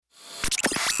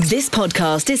This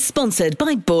podcast is sponsored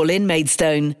by Ball in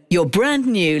Maidstone, your brand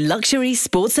new luxury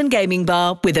sports and gaming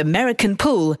bar with American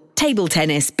pool, table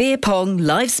tennis, beer pong,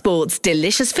 live sports,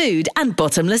 delicious food and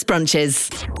bottomless brunches.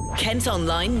 Kent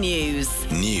Online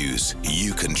News. News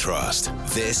you can trust.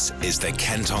 This is the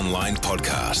Kent Online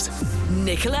Podcast.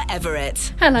 Nicola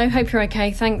Everett. Hello, hope you're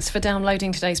okay. Thanks for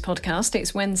downloading today's podcast.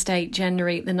 It's Wednesday,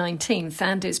 January the 19th,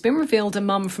 and it's been revealed a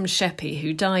mum from Sheppey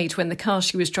who died when the car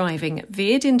she was driving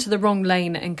veered into the wrong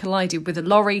lane and collided with a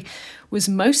lorry was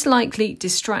most likely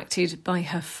distracted by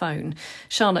her phone.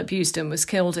 Charlotte Buesden was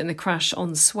killed in the crash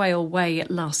on Swale Way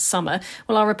last summer.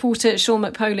 Well, our reporter Sean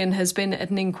McPolin has been at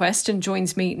an inquest and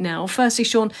joins me now. Firstly,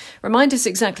 Sean, remind us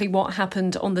exactly what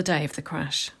happened on the day of the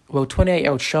crash. Well,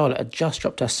 28-year-old Charlotte had just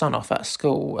dropped her son off at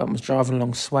school and was driving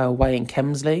along Swale Way in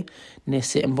Kemsley, near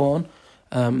Sittingbourne.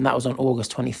 That was on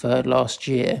August 23rd last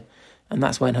year. And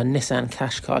that's when her Nissan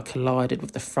Qashqai collided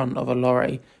with the front of a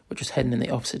lorry, which was heading in the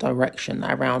opposite direction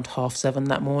at around 7:30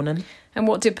 that morning. And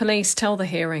what did police tell the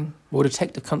hearing? Well,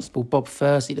 Detective Constable Bob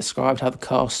Thursday described how the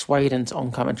car swayed into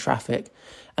oncoming traffic,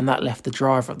 and that left the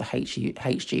driver of the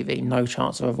HGV no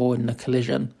chance of avoiding a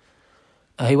collision.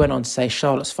 He went on to say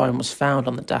Charlotte's phone was found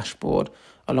on the dashboard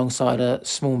alongside a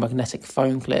small magnetic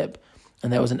phone clip,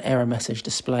 and there was an error message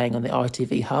displaying on the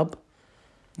ITV hub.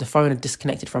 The phone had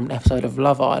disconnected from an episode of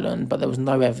Love Island, but there was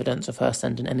no evidence of her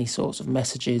sending any sorts of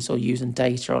messages or using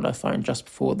data on her phone just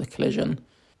before the collision.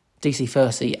 DC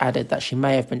Thursday added that she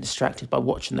may have been distracted by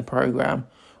watching the programme,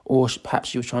 or perhaps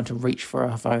she was trying to reach for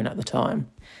her phone at the time.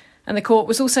 And the court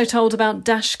was also told about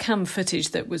dash cam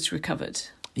footage that was recovered.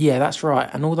 Yeah, that's right.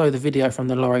 And although the video from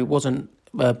the lorry wasn't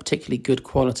particularly good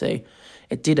quality,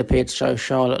 it did appear to show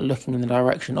Charlotte looking in the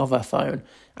direction of her phone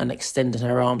and extending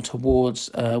her arm towards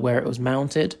where it was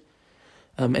mounted.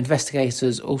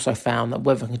 Investigators also found that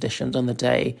weather conditions on the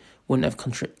day wouldn't have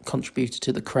contributed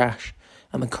to the crash,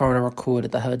 and the coroner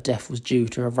recorded that her death was due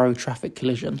to a road traffic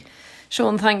collision.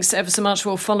 Sean, thanks ever so much.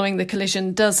 Well, following the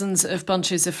collision, dozens of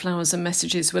bunches of flowers and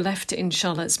messages were left in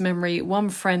Charlotte's memory. One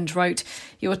friend wrote,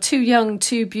 "You're too young,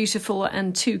 too beautiful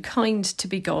and too kind to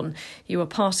be gone. You are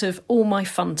part of all my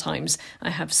fun times. I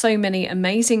have so many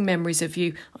amazing memories of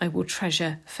you I will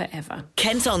treasure forever."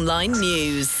 Kent Online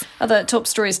News. Other top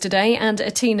stories today, and a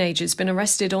teenager's been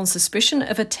arrested on suspicion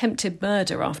of attempted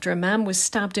murder after a man was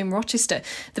stabbed in Rochester.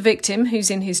 The victim, who's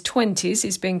in his 20s,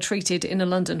 is being treated in a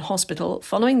London hospital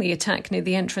following the attack near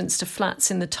the entrance to flats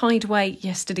in the Tideway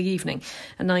yesterday evening.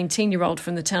 A 19-year-old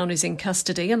from the town is in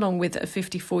custody, along with a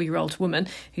 54-year-old woman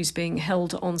who's being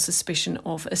held on suspicion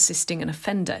of assisting an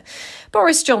offender.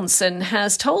 Boris Johnson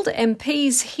has told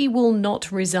MPs he will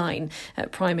not resign.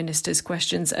 At Prime Minister's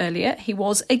questions earlier, he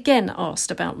was again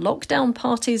asked about lockdown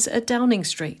parties at Downing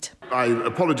Street. I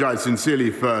apologise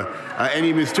sincerely for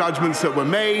any misjudgments that were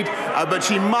made, but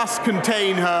she must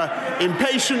contain her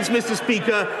impatience, Mr.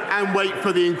 Speaker, and wait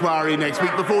for the inquiry next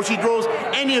week before she draws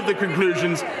any of the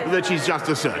conclusions that she's just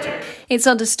asserted. It's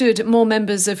understood more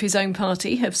members of his own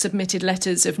party have submitted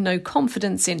letters of no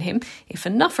confidence in him. If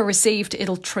enough are received,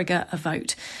 it'll trigger a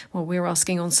vote. Well, we're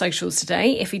asking on socials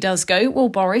today, if he does go, will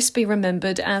Boris be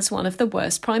remembered as one of the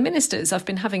worst prime ministers? I've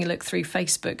been having a look through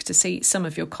Facebook to see some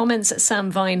of your comments.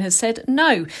 Sam Vine has said,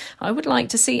 "No, I would like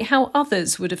to see how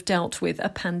others would have dealt with a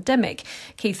pandemic."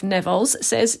 Keith Nevalls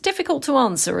says, "Difficult to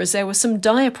answer as there were some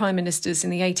dire prime ministers in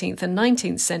the 18th and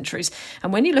 19th centuries.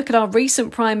 And when you look at our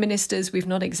recent prime ministers, we've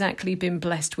not exactly been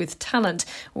blessed with talent.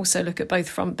 Also look at both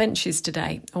front benches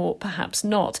today, or perhaps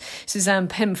not." Suzanne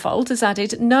Penfold has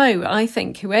added, "No, I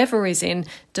think whoever is in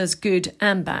does good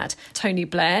and bad. Tony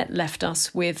Blair left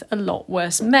us with a lot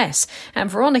worse mess." And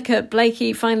Veronica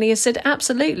Blakey finally has said,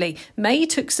 "Absolutely. May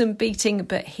took some beating,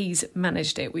 but he's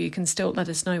managed it." Well, you can still let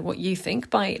us know what you think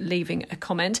by leaving a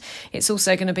comment. It's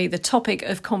also going to be the topic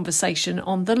of conversation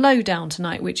on The Lowdown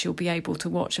tonight, which you'll be able to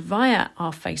watch via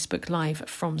our Facebook Live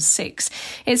from 6.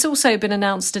 It's also been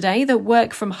announced today that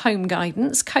work from home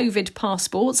guidance, COVID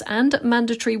passports and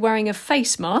mandatory wearing of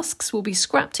face masks will be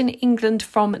scrapped in England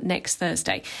from next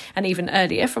Thursday. And even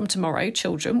earlier, from tomorrow,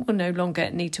 children will no longer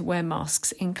need to wear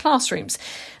masks in classrooms.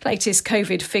 Latest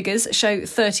COVID figures show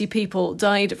 30 people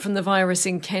died from the virus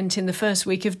in Kent in the first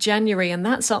week of January, and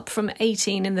that's up from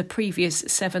 18 in the previous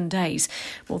 7 days.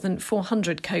 More than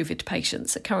 400 COVID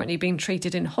patients are currently being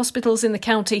treated in hospitals in the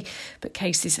county, but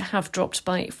cases have dropped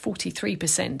by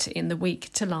 43% in the week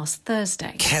to last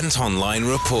Thursday. Kent Online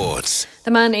reports.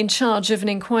 The man in charge of an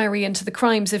inquiry into the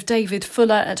crimes of David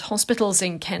Fuller at hospitals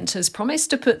in Kent has promised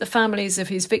to put the families of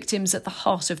his victims at the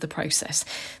heart of the process.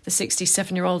 The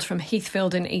 67-year-old from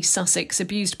Heathfield in East Sussex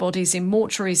abused bodies in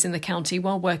mortuaries in the county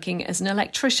while working as an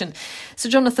electrician. Sir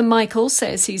Jonathan Michael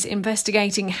says he's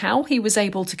investigating how he was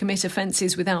able to commit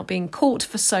offences without being caught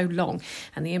for so long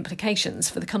and the implications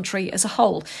for the country as a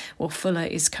whole. Well, Fuller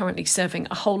is currently serving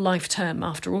a whole life term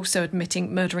after also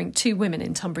admitting murdering 2 women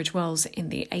in Tunbridge Wells in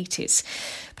the 80s.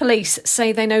 Police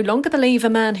say they no longer believe a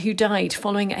man who died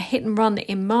following a hit and run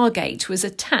in Margate was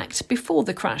attacked before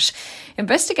the crash.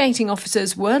 Investigating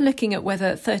officers were looking at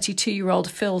whether 32-year-old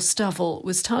Phil Stovall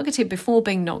was targeted before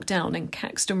being knocked down in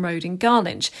Caxton Road in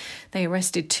Garlinge. They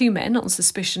arrested 2 men on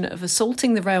suspicion of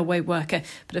assaulting the railway worker,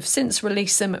 but have since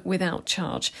released them without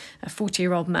charge. A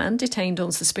 40-year-old man detained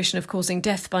on suspicion of causing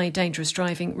death by dangerous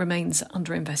driving remains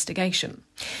under investigation.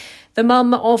 The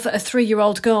mum of a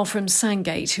 3-year-old girl from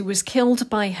Sandgate who was killed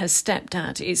by her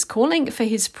stepdad is calling for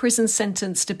his prison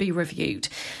sentence to be reviewed.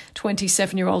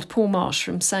 27-year-old Paul Marsh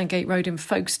from Sandgate Road in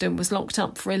Folkestone was locked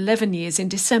up for 11 years in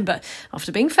December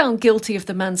after being found guilty of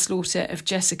the manslaughter of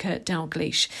Jessica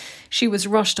Dalgleish. She was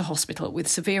rushed to hospital with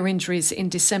severe injuries in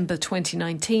December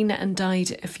 2019 and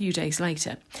died a few days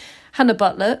later. Hannah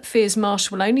Butler fears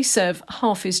Marsh will only serve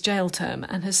half his jail term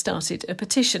and has started a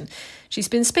petition. She's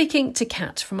been speaking to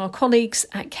Kat from our colleagues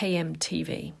at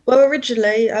KMTV. Well,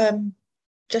 originally,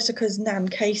 Jessica's nan,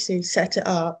 Casey, set it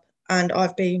up and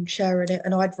I've been sharing it,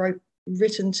 and I'd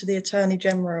written to the Attorney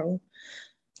General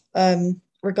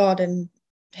regarding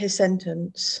his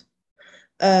sentence.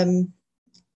 So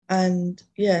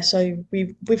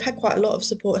we've had quite a lot of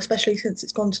support, especially since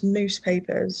it's gone to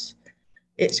newspapers.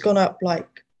 It's gone up like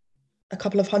a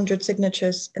couple of hundred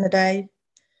signatures in a day,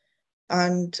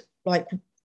 and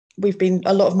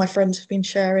a lot of my friends have been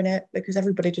sharing it because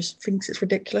everybody just thinks it's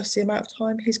ridiculous the amount of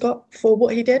time he's got for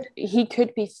what he did. He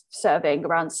could be serving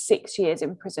around 6 years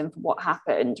in prison for what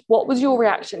happened. What was your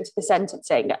reaction to the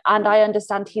sentencing? And I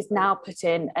understand he's now put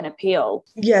in an appeal.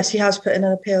 Yes, he has put in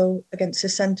an appeal against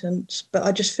his sentence, but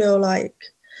I just feel like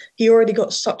he already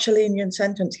got such a lenient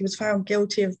sentence. He was found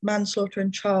guilty of manslaughter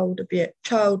and child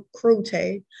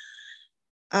cruelty,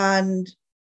 and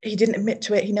he didn't admit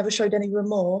to it. He never showed any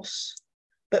remorse.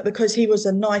 But because he was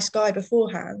a nice guy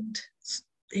beforehand,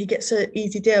 he gets an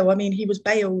easy deal. I mean, he was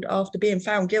bailed after being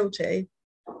found guilty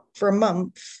for a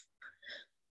month.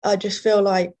 I just feel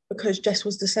like because Jess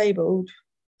was disabled,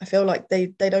 I feel like they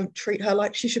don't treat her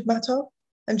like she should matter,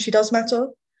 and she does matter.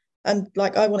 And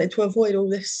I wanted to avoid all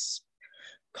this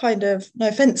kind of, no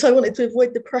offence, I wanted to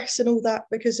avoid the press and all that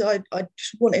because I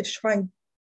just wanted to try and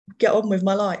get on with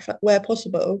my life where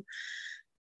possible.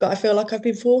 But I feel like I've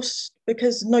been forced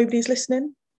because nobody's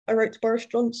listening. I wrote to Boris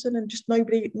Johnson and just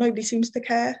nobody seems to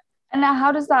care. And now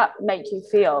how does that make you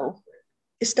feel?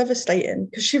 It's devastating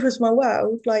because she was my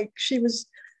world. She was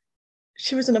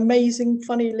an amazing,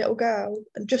 funny little girl.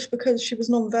 And just because she was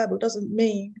non-verbal doesn't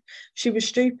mean she was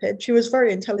stupid. She was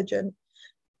very intelligent,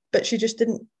 but she just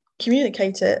didn't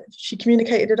communicate it. She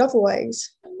communicated it other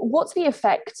ways. What's the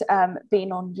effect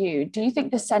been on you? Do you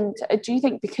think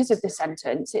because of the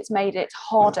sentence it's made it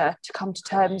harder to come to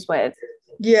terms with?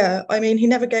 Yeah, I mean,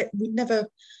 I'm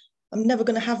never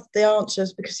going to have the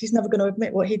answers because he's never going to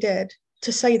admit what he did.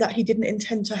 To say that he didn't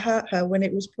intend to hurt her when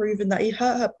it was proven that he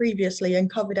hurt her previously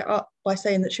and covered it up by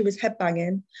saying that she was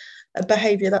headbanging, a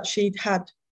behaviour that she'd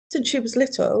had since she was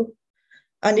little.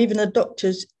 And even the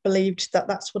doctors believed that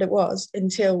that's what it was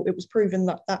until it was proven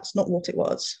that that's not what it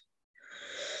was.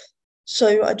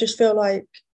 So I just feel like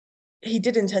he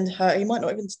did intend to hurt her. He might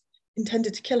not even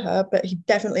intended to kill her, but he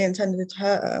definitely intended to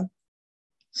hurt her.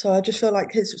 So I just feel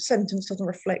like his sentence doesn't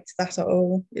reflect that at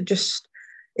all. It's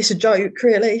a joke,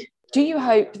 really. Do you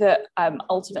hope that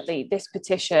ultimately this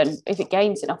petition, if it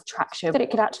gains enough traction, that it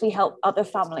could actually help other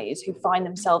families who find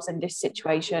themselves in this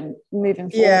situation moving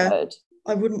forward? Yeah,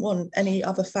 I wouldn't want any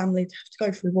other family to have to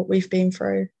go through what we've been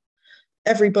through.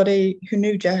 Everybody who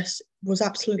knew Jess was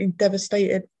absolutely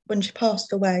devastated when she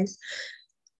passed away.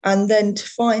 And then to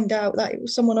find out that it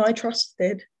was someone I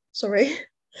trusted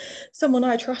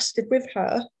with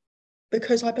her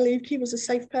because I believed he was a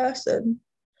safe person,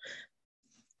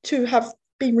 to have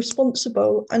been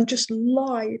responsible and just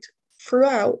lied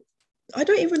throughout. I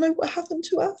don't even know what happened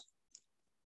to her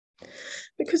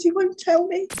because he won't tell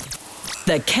me.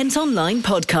 The Kent Online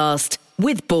Podcast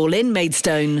with Buesden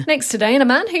Maidstone. Next today, and a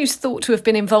man who's thought to have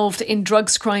been involved in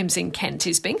drugs crimes in Kent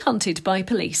is being hunted by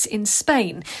police in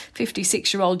Spain.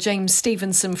 56-year-old James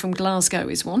Stevenson from Glasgow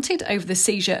is wanted over the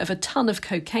seizure of a tonne of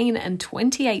cocaine and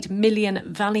 28 million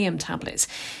Valium tablets.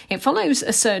 It follows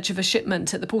a search of a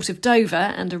shipment at the port of Dover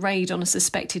and a raid on a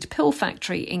suspected pill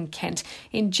factory in Kent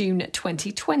in June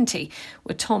 2020,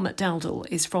 where Tom Dowdall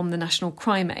is from the National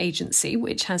Crime Agency,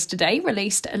 which has today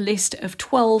released a list of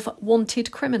 12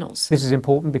 wanted criminals. This is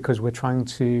important because we're trying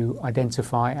to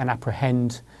identify and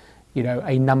apprehend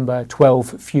a number,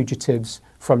 12 fugitives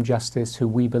from justice who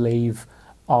we believe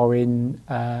are in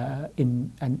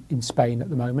Spain at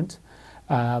the moment,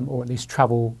 or at least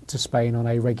travel to Spain on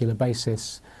a regular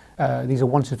basis. These are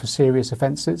wanted for serious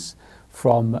offences,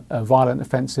 from violent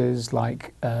offences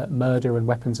like murder and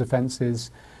weapons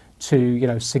offences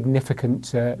to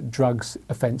significant drugs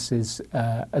offences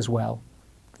as well.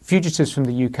 Fugitives from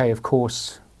the UK, of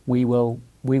course, we will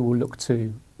look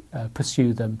to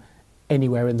pursue them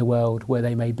anywhere in the world where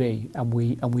they may be, and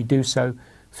we do so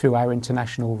through our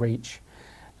international reach.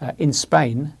 In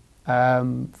Spain,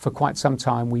 for quite some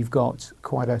time, we've got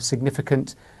quite a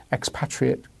significant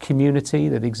expatriate community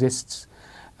that exists,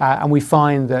 and we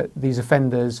find that these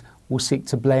offenders will seek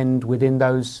to blend within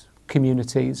those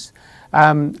communities.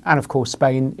 And of course,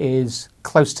 Spain is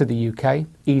close to the UK,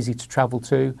 easy to travel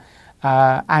to,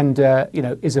 and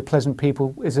is a pleasant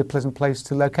place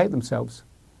to locate themselves.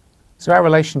 So our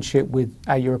relationship with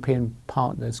our European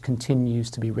partners continues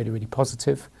to be really, really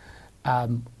positive.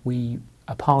 We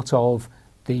are part of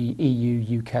the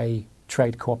EU-UK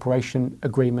Trade Cooperation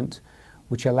Agreement,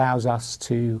 which allows us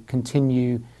to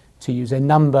continue to use a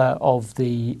number of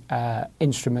the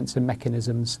instruments and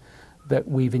mechanisms that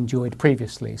we've enjoyed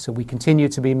previously. So we continue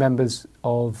to be members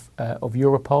of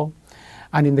Europol.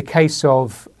 And in the case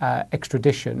of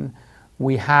extradition,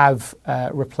 we have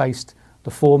replaced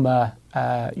the former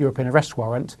European arrest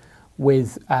warrant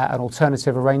with an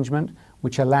alternative arrangement,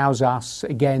 which allows us,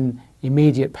 again,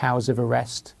 immediate powers of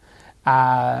arrest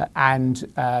and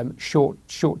short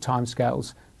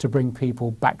timescales to bring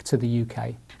people back to the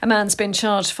UK. A man's been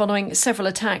charged following several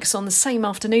attacks on the same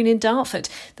afternoon in Dartford.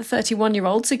 The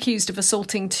 31-year-old's accused of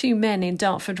assaulting two men in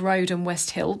Dartford Road and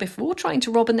West Hill before trying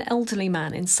to rob an elderly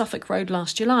man in Suffolk Road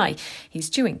last July. He's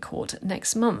due in court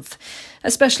next month. A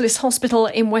specialist hospital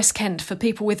in West Kent for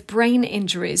people with brain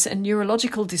injuries and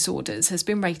neurological disorders has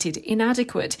been rated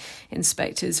inadequate.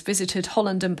 Inspectors visited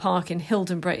Holland Park in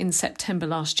Hildenborough in September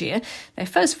last year, their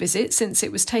first visit since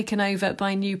it was taken over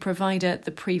by a new provider the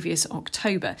previous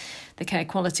October. The Care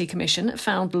Quality Commission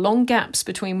found long gaps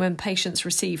between when patients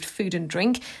received food and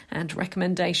drink and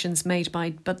recommendations made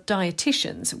by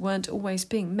dietitians weren't always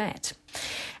being met.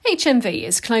 HMV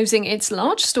is closing its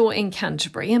large store in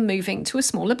Canterbury and moving to a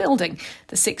smaller building.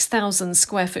 The 6,000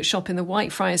 square foot shop in the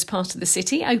Whitefriars part of the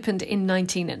city opened in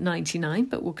 1999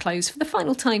 but will close for the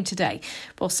final time today.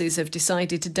 Bosses have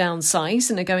decided to downsize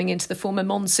and are going into the former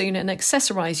Monsoon and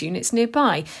Accessorise units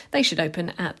nearby. They should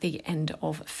open at the end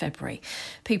of February.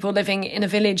 People living in a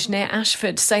village near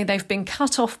Ashford say they've been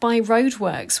cut off by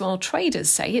roadworks, while traders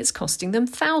say it's costing them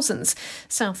thousands.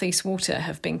 South East Water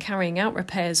have been carrying out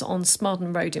repairs on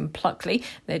Smarden Road in Pluckley.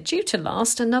 They're due to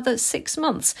last another 6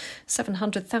 months.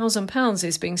 £700,000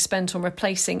 is being spent on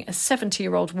replacing a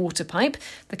 70-year-old water pipe.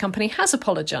 The company has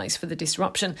apologised for the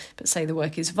disruption, but say the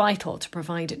work is vital to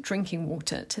provide drinking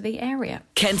water to the area.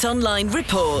 Kent Online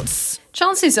reports.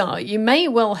 Chances are you may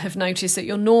well have noticed that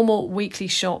your normal weekly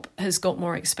shop has got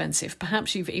more expensive.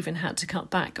 Perhaps you've even had to cut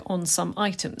back on some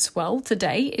items. Well,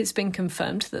 today it's been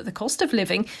confirmed that the cost of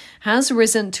living has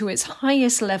risen to its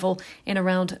highest level in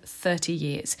around 30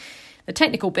 years. The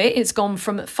technical bit, it's gone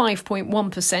from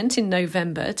 5.1% in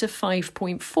November to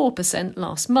 5.4%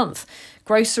 last month.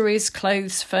 Groceries,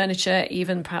 clothes, furniture,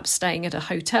 even perhaps staying at a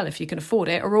hotel if you can afford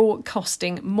it, are all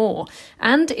costing more.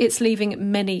 And it's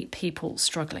leaving many people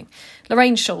struggling.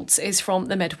 Lorraine Schultz is from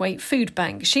the Medway Food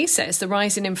Bank. She says the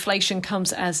rise in inflation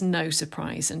comes as no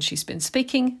surprise, and she's been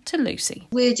speaking to Lucy.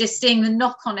 We're just seeing the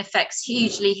knock-on effects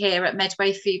hugely here at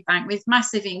Medway Food Bank, with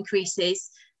massive increases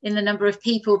in the number of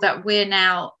people that we're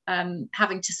now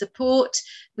having to support.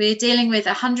 We're dealing with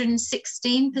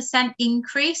 116%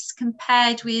 increase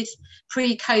compared with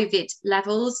pre-COVID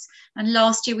levels. And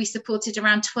last year we supported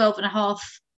around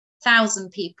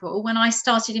 12,500 people. When I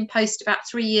started in post about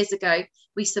 3 years ago,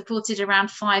 we supported around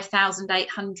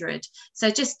 5,800. So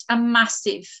just a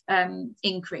massive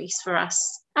increase for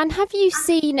us. And have you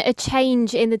seen a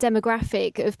change in the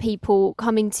demographic of people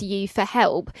coming to you for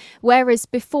help? Whereas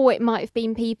before it might have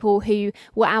been people who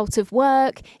were out of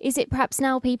work, is it perhaps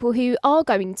now people who are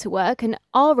going to work and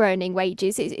are earning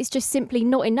wages? It's just simply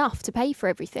not enough to pay for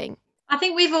everything. I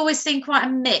think we've always seen quite a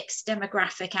mixed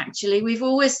demographic, actually. We've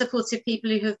always supported people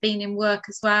who have been in work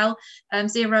as well.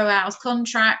 0 hours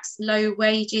contracts, low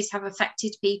wages have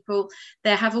affected people.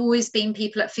 There have always been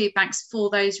people at food banks for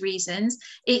those reasons.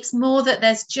 It's more that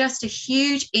there's just a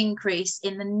huge increase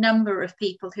in the number of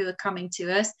people who are coming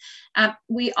to us.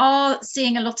 We are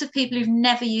seeing a lot of people who've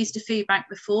never used a food bank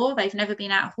before. They've never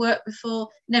been out of work before,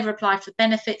 never applied for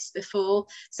benefits before.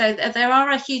 So there are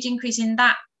a huge increase in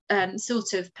that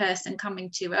sort of person coming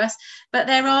to us, but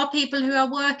there are people who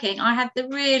are working. I had the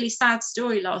really sad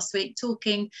story last week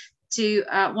talking to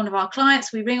one of our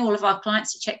clients. We ring all of our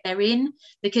clients to check they're in,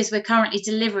 because we're currently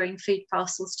delivering food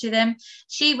parcels to them.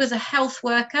 She was a health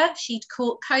worker. She'd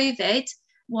caught COVID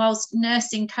whilst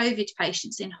nursing COVID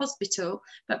patients in hospital,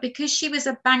 but because she was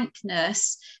a bank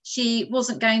nurse, she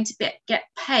wasn't going to get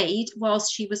paid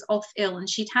whilst she was off ill, and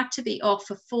she'd had to be off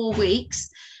for 4 weeks.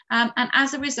 And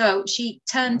as a result, she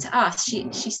turned to us. She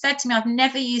said to me, I've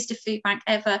never used a food bank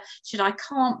ever. I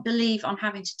can't believe I'm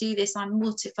having to do this. I'm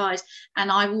mortified, and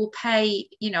I will pay,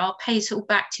 I'll pay it all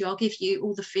back to you. I'll give you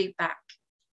all the food back.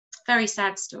 Very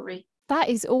sad story. That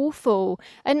is awful.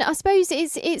 And I suppose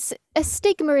it's a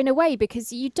stigma in a way,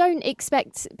 because you don't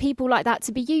expect people like that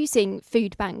to be using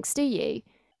food banks, do you?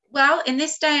 Well, in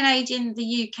this day and age in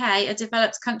the UK, a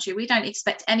developed country, we don't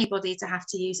expect anybody to have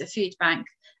to use a food bank.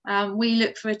 We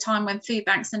look for a time when food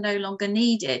banks are no longer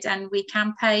needed, and we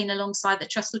campaign alongside the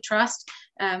Trussell Trust,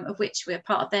 of which we're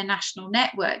part of their national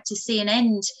network, to see an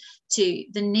end to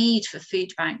the need for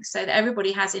food banks, so that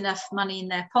everybody has enough money in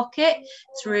their pocket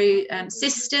through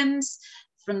systems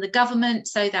from the government,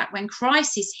 so that when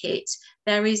crisis hit,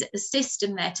 there is a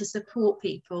system there to support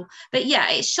people. But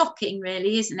yeah, it's shocking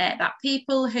really, isn't it, that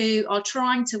people who are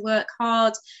trying to work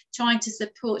hard, trying to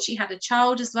support, she had a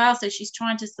child as well, so she's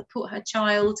trying to support her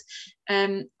child,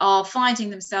 are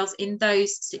finding themselves in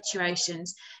those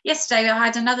situations. Yesterday I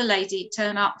had another lady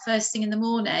turn up first thing in the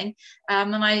morning,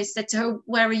 and I said to her,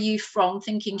 where are you from,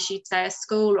 thinking she'd say a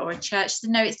school or a church. She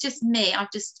said, no, it's just me,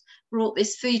 I've just brought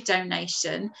this food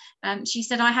donation. She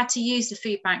said, I had to use the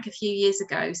food bank a few years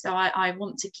ago, so I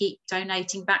want to keep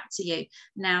donating back to you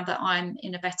now that I'm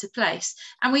in a better place.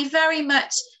 And we very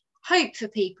much hope for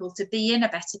people to be in a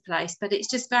better place, but it's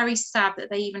just very sad that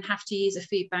they even have to use a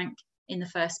food bank in the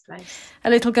first place. A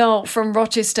little girl from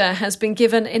Rochester has been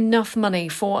given enough money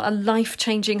for a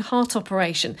life-changing heart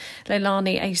operation.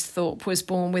 Leilani Aisthorpe was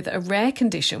born with a rare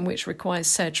condition which requires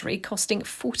surgery, costing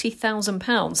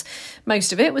 £40,000.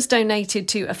 Most of it was donated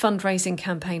to a fundraising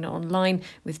campaign online,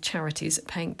 with charities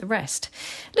paying the rest.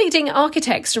 Leading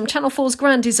architects from Channel 4's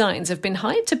Grand Designs have been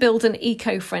hired to build an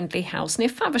eco-friendly house near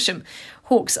Faversham.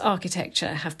 Hawks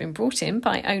Architecture have been brought in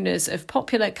by owners of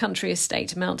popular country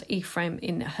estate Mount Ephraim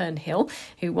in Herne Hill,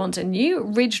 who want a new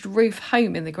ridged roof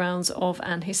home in the grounds of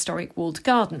an historic walled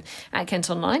garden. At Kent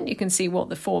Online, you can see what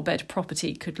the 4-bed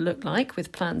property could look like,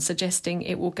 with plans suggesting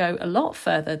it will go a lot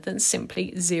further than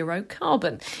simply zero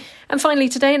carbon. And finally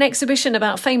today, an exhibition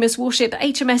about famous warship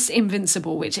HMS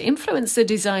Invincible, which influenced the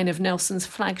design of Nelson's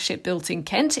flagship built in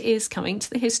Kent, is coming to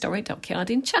the historic dockyard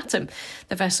in Chatham.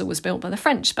 The vessel was built by the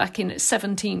French back in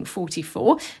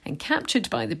 1744 and captured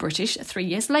by the British 3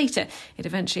 years later. It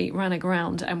eventually ran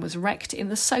aground and was wrecked in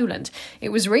the Solent. It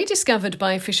was rediscovered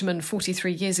by fishermen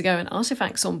 43 years ago, and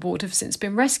artefacts on board have since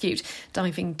been rescued.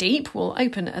 Diving Deep will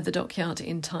open at the dockyard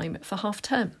in time for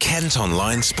half-term. Kent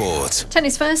Online Sport.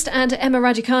 Tennis first, and Emma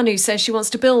Raducanu says she wants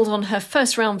to build on her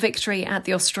first-round victory at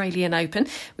the Australian Open.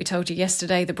 We told you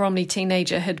yesterday the Bromley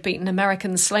teenager had beaten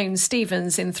American Sloane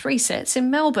Stephens in 3 sets in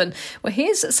Melbourne. Well,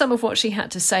 here's some of what she had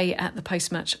to say at the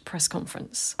post-match press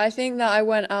conference. I think that I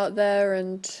went out there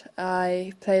and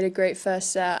I played a great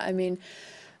first set. I mean,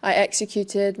 I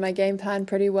executed my game plan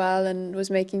pretty well and was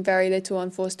making very little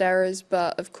unforced errors,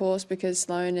 but of course, because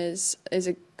Sloane is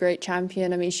a great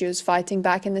champion, I mean, she was fighting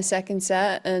back in the second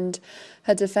set, and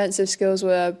her defensive skills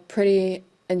were pretty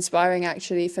inspiring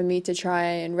actually for me to try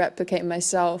and replicate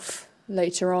myself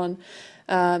later on.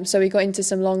 So we got into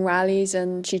some long rallies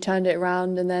and she turned it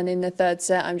around, and then in the third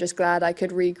set I'm just glad I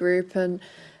could regroup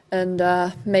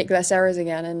and make less errors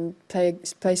again and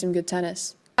play some good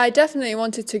tennis. I definitely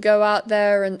wanted to go out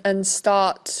there and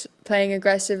start playing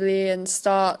aggressively and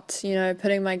start,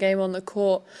 putting my game on the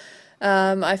court.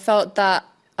 I felt that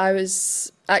I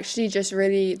was actually just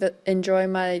really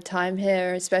enjoying my time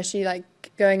here, especially like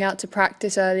going out to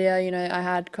practice earlier. I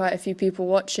had quite a few people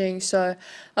watching, so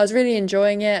I was really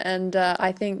enjoying it, and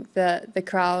I think that the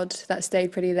crowd that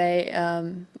stayed pretty late,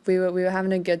 we were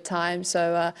having a good time,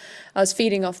 so I was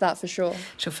feeding off that for sure.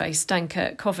 She'll face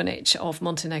Danka Kovanic of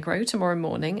Montenegro tomorrow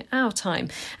morning, our time.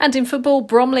 And in football,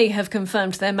 Bromley have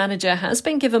confirmed their manager has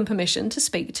been given permission to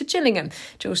speak to Gillingham.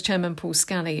 Gills chairman Paul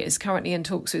Scally is currently in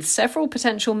talks with several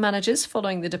potential managers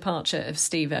following the departure of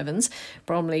Steve Evans.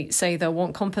 Bromley say they'll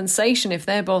want compensation if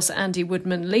their boss Andy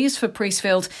Woodman leaves for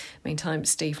Priestfield. Meantime,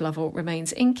 Steve Lovell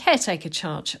remains in caretaker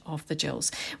charge of the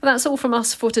Gills. Well, that's all from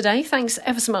us for today. Thanks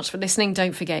ever so much for listening.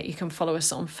 Don't forget forget, you can follow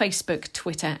us on Facebook,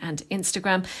 Twitter and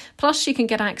Instagram. Plus, you can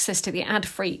get access to the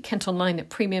ad-free Kent Online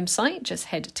Premium site. Just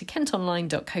head to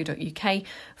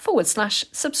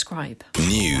kentonline.co.uk/subscribe.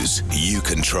 News you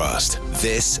can trust.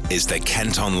 This is the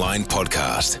Kent Online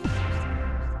Podcast.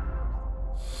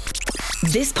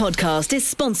 This podcast is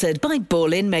sponsored by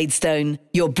Maidstone,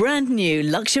 your brand new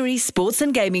luxury sports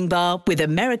and gaming bar with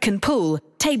American pool,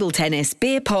 table tennis,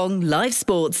 beer pong, live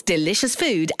sports, delicious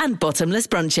food and bottomless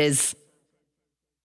brunches.